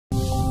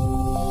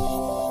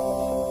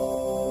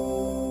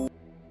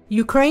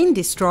Ukraine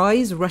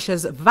destroys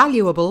Russia's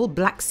valuable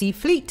Black Sea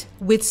fleet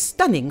with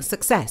stunning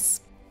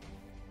success.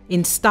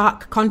 In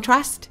stark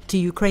contrast to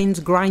Ukraine's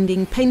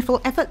grinding,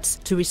 painful efforts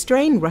to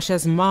restrain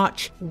Russia's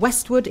march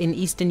westward in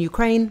eastern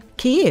Ukraine,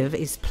 Kyiv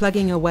is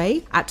plugging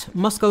away at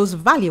Moscow's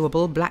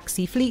valuable Black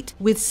Sea fleet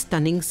with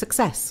stunning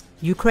success.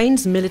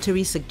 Ukraine's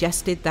military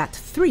suggested that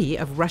 3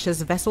 of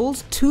Russia's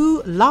vessels,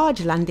 2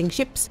 large landing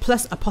ships,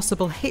 plus a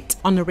possible hit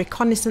on a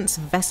reconnaissance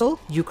vessel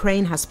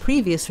Ukraine has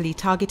previously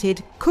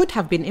targeted, could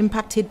have been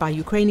impacted by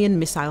Ukrainian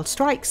missile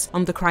strikes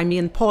on the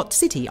Crimean port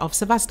city of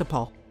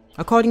Sevastopol.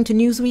 According to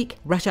Newsweek,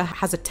 Russia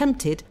has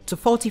attempted to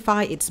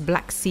fortify its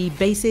Black Sea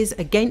bases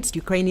against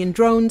Ukrainian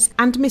drones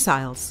and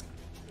missiles.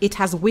 It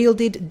has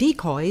wielded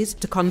decoys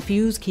to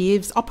confuse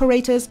Kyiv's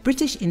operators,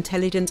 British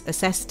intelligence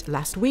assessed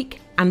last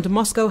week, and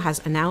Moscow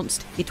has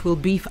announced it will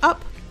beef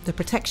up the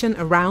protection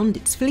around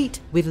its fleet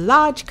with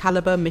large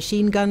caliber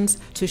machine guns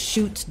to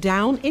shoot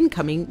down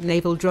incoming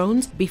naval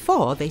drones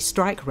before they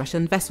strike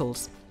Russian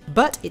vessels.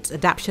 But its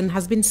adaptation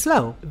has been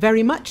slow,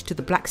 very much to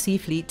the Black Sea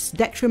Fleet's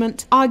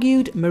detriment,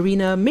 argued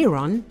Marina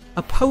Miron,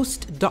 a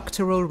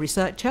postdoctoral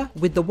researcher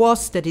with the War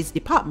Studies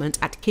Department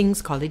at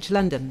King's College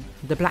London.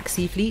 The Black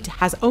Sea Fleet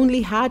has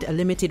only had a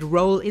limited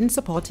role in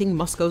supporting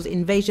Moscow's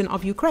invasion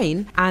of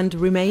Ukraine and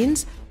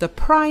remains the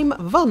prime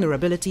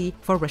vulnerability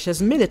for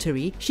Russia's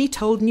military, she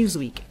told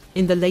Newsweek.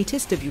 In the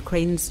latest of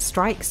Ukraine's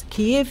strikes,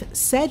 Kyiv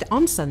said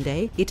on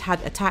Sunday it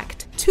had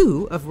attacked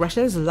 2 of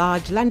Russia's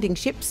large landing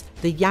ships,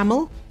 the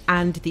Yamel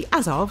and the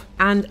Azov,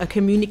 and a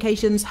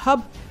communications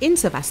hub in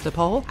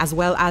Sevastopol, as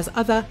well as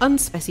other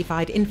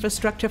unspecified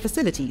infrastructure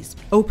facilities.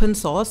 Open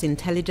source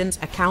intelligence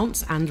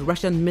accounts and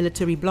Russian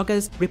military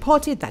bloggers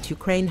reported that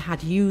Ukraine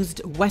had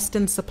used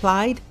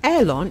Western-supplied,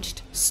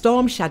 air-launched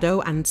Storm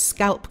Shadow and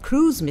Scalp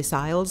cruise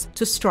missiles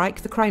to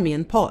strike the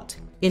Crimean port.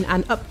 In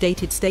an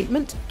updated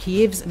statement,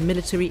 Kyiv's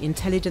military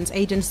intelligence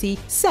agency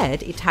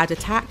said it had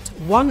attacked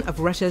one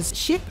of Russia's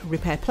ship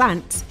repair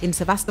plants in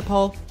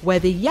Sevastopol, where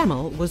the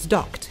Yamel was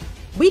docked.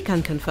 "We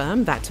can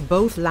confirm that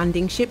both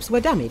landing ships were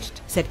damaged,"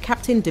 said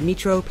Captain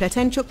Dmytro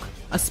Pletenchuk,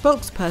 a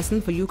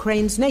spokesperson for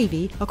Ukraine's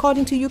Navy,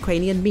 according to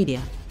Ukrainian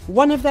media.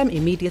 One of them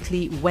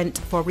immediately went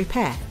for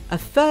repair. A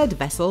 3rd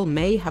vessel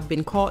may have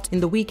been caught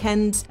in the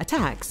weekend's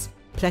attacks,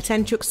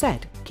 Pletenchuk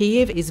said.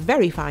 Kyiv is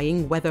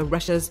verifying whether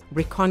Russia's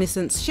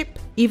reconnaissance ship,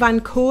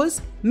 Ivan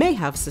Kurs, may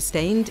have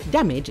sustained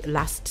damage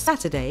last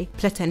Saturday,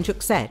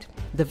 Pletenchuk said.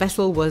 The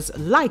vessel was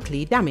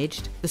likely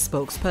damaged, the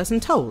spokesperson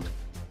told.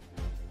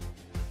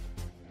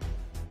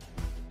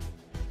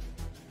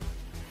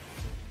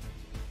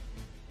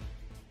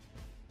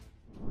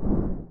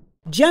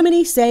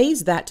 Germany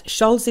says that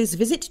Scholz's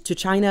visit to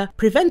China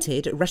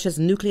prevented Russia's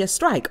nuclear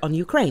strike on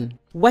Ukraine.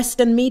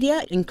 Western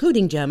media,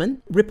 including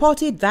German,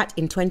 reported that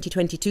in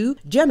 2022,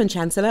 German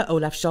Chancellor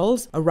Olaf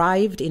Scholz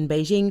arrived in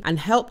Beijing and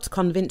helped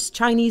convince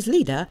Chinese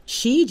leader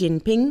Xi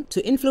Jinping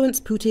to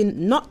influence Putin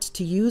not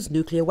to use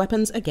nuclear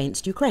weapons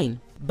against Ukraine.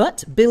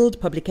 But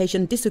Bild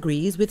publication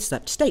disagrees with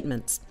such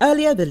statements.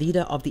 Earlier, the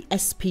leader of the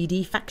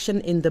SPD faction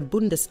in the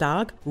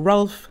Bundestag,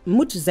 Rolf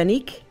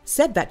Mützenich,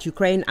 said that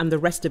Ukraine and the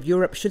rest of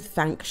Europe should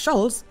thank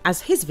Scholz,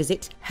 as his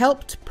visit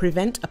helped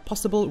prevent a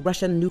possible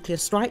Russian nuclear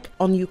strike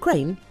on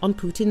Ukraine on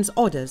Putin's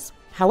orders.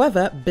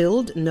 However,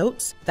 Bild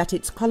notes that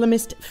its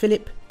columnist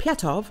Philip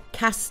Pyatov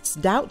casts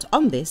doubt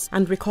on this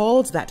and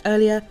recalls that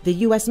earlier the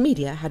US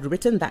media had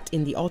written that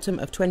in the autumn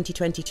of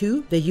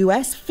 2022, the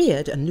US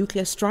feared a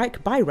nuclear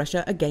strike by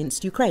Russia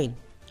against Ukraine.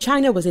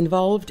 China was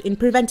involved in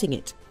preventing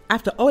it.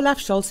 After Olaf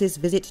Scholz's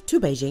visit to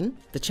Beijing,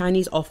 the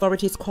Chinese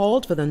authorities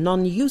called for the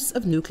non-use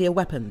of nuclear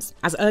weapons.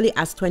 As early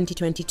as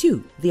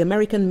 2022, the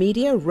American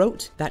media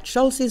wrote that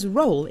Scholz's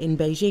role in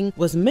Beijing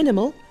was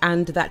minimal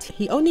and that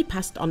he only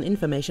passed on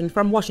information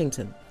from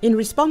Washington. In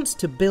response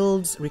to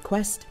Bild's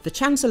request, the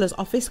Chancellor's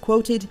office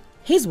quoted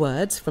his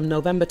words from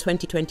November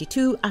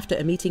 2022 after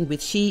a meeting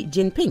with Xi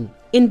Jinping.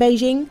 "In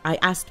Beijing, I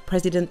asked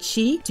President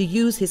Xi to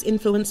use his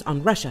influence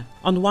on Russia.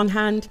 On one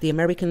hand, the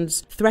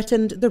Americans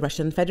threatened the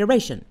Russian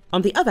Federation.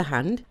 On the other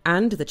hand,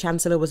 and the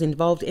Chancellor was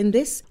involved in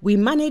this, we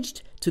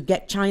managed to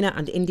get China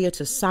and India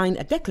to sign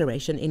a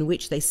declaration in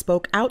which they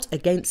spoke out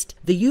against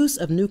the use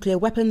of nuclear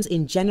weapons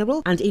in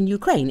general and in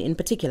Ukraine in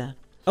particular."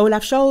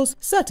 Olaf Scholz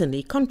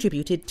certainly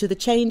contributed to the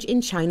change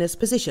in China's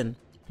position.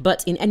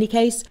 But in any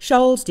case,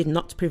 Scholz did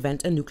not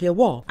prevent a nuclear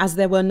war, as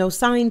there were no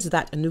signs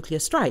that a nuclear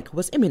strike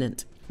was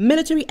imminent.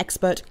 Military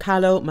expert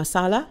Carlo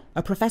Massala,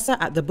 a professor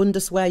at the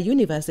Bundeswehr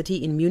University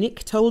in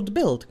Munich, told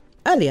Bild.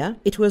 Earlier,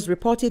 it was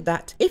reported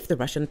that if the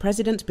Russian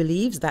president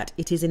believes that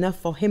it is enough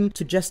for him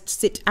to just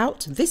sit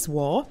out this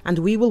war and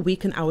we will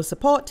weaken our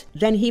support,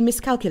 then he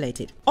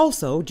miscalculated.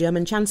 Also,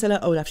 German Chancellor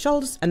Olaf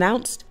Scholz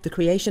announced the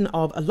creation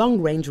of a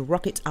long-range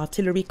rocket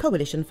artillery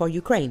coalition for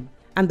Ukraine.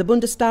 And the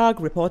Bundestag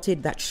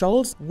reported that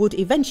Scholz would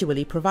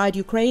eventually provide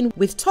Ukraine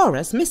with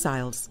Taurus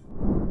missiles.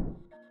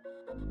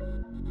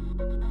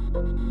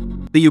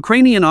 The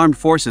Ukrainian armed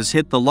forces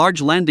hit the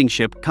large landing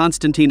ship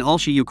Konstantin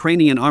Olshinsky.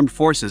 Ukrainian armed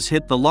forces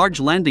hit the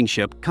large landing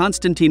ship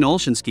Konstantin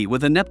Olshinsky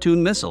with a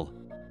Neptune missile.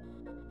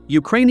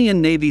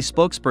 Ukrainian Navy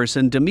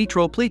spokesperson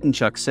Dmytro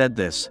Pletenchuk said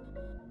this.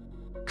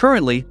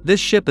 Currently, this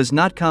ship is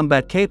not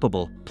combat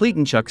capable,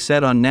 Pletenchuk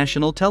said on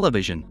national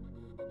television.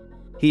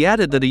 He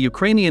added that a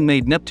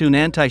Ukrainian-made Neptune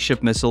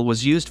anti-ship missile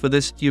was used for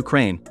this.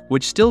 Ukraine,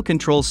 which still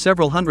controls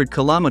several hundred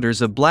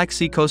kilometers of Black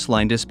Sea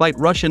coastline despite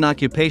Russian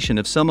occupation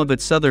of some of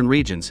its southern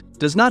regions,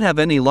 does not have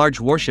any large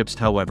warships.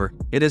 However,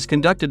 it has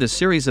conducted a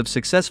series of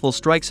successful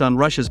strikes on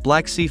Russia's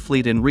Black Sea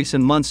fleet in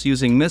recent months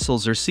using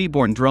missiles or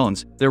seaborne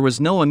drones. There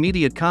was no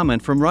immediate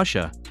comment from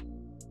Russia.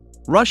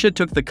 Russia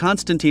took the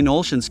Konstantin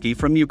Olshansky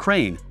from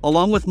Ukraine,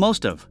 along with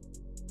most of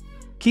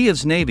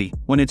Kiev's navy,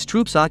 when its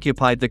troops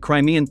occupied the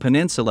Crimean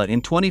Peninsula in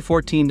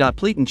 2014.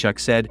 Pletenchuk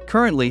said,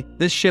 currently,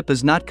 this ship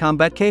is not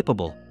combat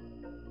capable.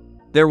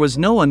 There was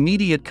no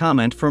immediate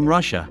comment from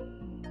Russia.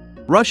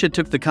 Russia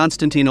took the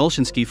Konstantin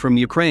Olshansky from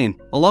Ukraine,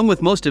 along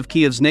with most of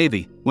Kiev's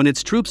navy, when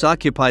its troops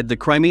occupied the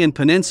Crimean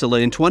Peninsula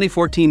in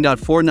 2014.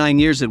 For 9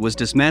 years it was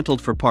dismantled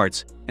for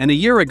parts, and a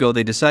year ago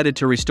they decided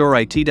to restore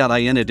it.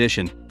 In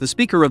addition, the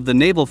Speaker of the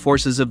Naval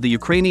Forces of the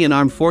Ukrainian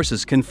Armed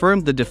Forces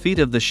confirmed the defeat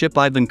of the ship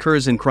Ivan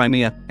Kurs in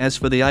Crimea. As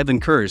for the Ivan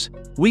Kurs,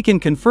 we can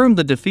confirm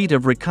the defeat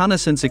of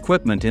reconnaissance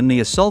equipment in the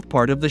assault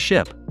part of the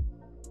ship.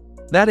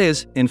 That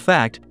is, in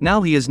fact,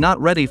 now he is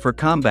not ready for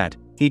combat.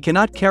 He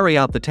cannot carry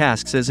out the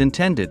tasks as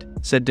intended,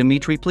 said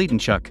Dmitry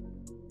Pletenchuk.